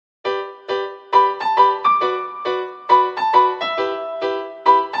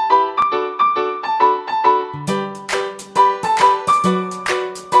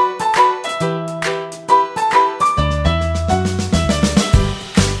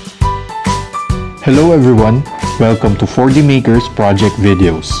Hello everyone, welcome to 4D Maker's project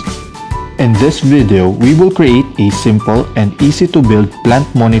videos. In this video, we will create a simple and easy to build plant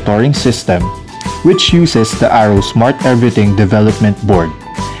monitoring system which uses the Arrow SmartEverything Development Board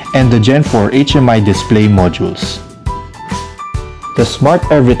and the Gen 4 HMI display modules. The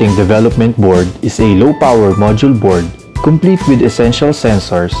SmartEverything Development Board is a low-power module board complete with essential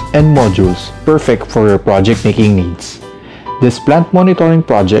sensors and modules perfect for your project-making needs. This plant monitoring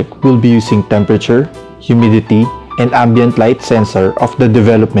project will be using temperature, humidity, and ambient light sensor of the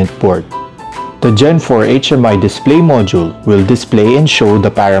development board. The Gen 4 HMI display module will display and show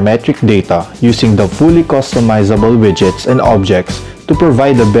the parametric data using the fully customizable widgets and objects to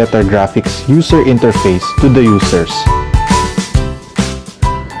provide a better graphics user interface to the users.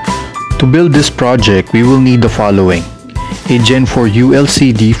 To build this project, we will need the following: a Gen 4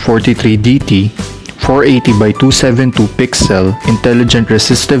 ULCD 43DT 480 by 272 pixel intelligent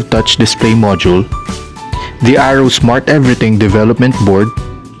resistive touch display module, the Arrow SmartEverything Development Board,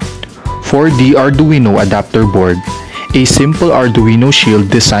 4D Arduino adapter board, a simple Arduino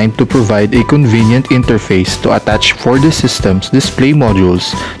shield designed to provide a convenient interface to attach 4D Systems display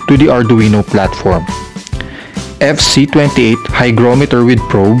modules to the Arduino platform, FC28 hygrometer with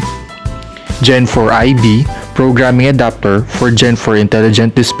probe, Gen 4 IB programming adapter for Gen 4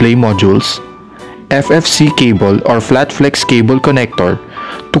 intelligent display modules, FFC cable or flat flex cable connector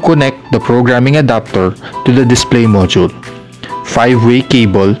to connect the programming adapter to the display module, 5-way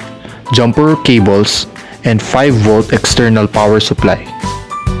cable, jumper cables, and 5-volt external power supply.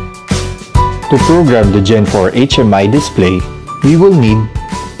 To program the Gen 4 HMI display, we will need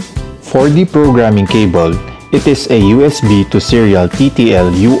 4D programming cable. It is a USB to serial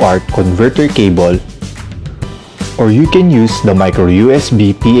TTL UART converter cable, or you can use the micro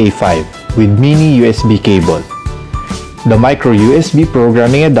USB PA5 with mini USB cable. The micro USB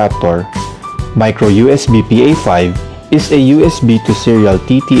programming adapter, micro USB PA5, is a USB to serial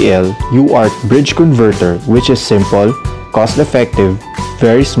TTL UART bridge converter which is simple, cost-effective,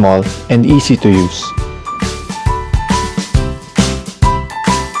 very small, and easy to use.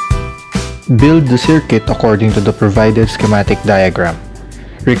 Build the circuit according to the provided schematic diagram.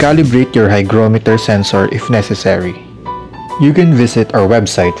 Recalibrate your hygrometer sensor if necessary. You can visit our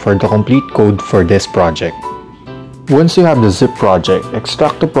website for the complete code for this project. Once you have the zip project,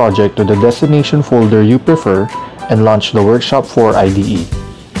 extract the project to the destination folder you prefer and launch the Workshop 4 IDE.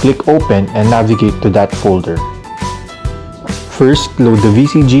 Click Open and navigate to that folder. First, load the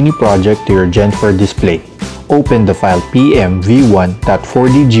VC Genie project to your Gen 4 display. Open the file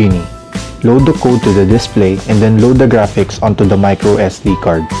pmv1.4dgenie. Load the code to the display and then load the graphics onto the micro SD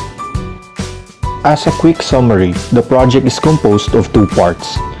card. As a quick summary, the project is composed of two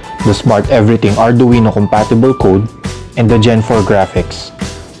parts: the SmartEverything Arduino compatible code and the Gen 4 graphics.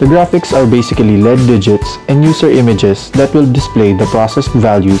 The graphics are basically LED digits and user images that will display the processed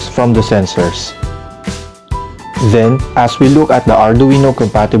values from the sensors. Then, as we look at the Arduino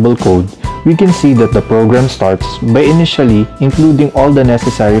compatible code, we can see that the program starts by initially including all the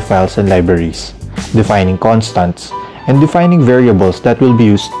necessary files and libraries, defining constants, and defining variables that will be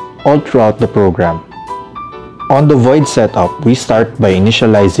used all throughout the program. On the void setup, we start by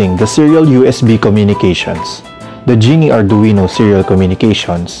initializing the serial USB communications, the Genie Arduino serial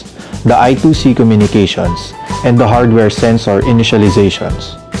communications, the I2C communications, and the hardware sensor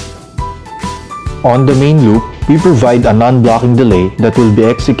initializations. On the main loop, we provide a non-blocking delay that will be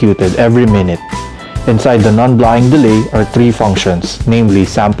executed every minute. Inside the non-blocking delay are three functions, namely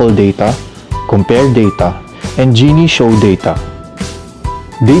sample data, compare data, and Genie show data.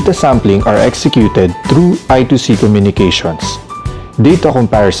 Data sampling are executed through I2C communications. Data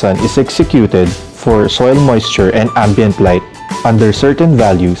comparison is executed for soil moisture and ambient light. Under certain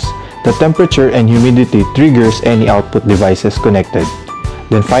values, the temperature and humidity triggers any output devices connected.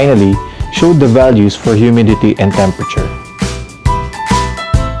 Then finally, show the values for humidity and temperature.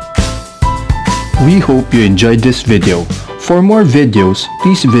 We hope you enjoyed this video. For more videos,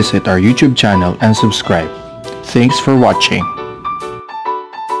 please visit our YouTube channel and subscribe. Thanks for watching.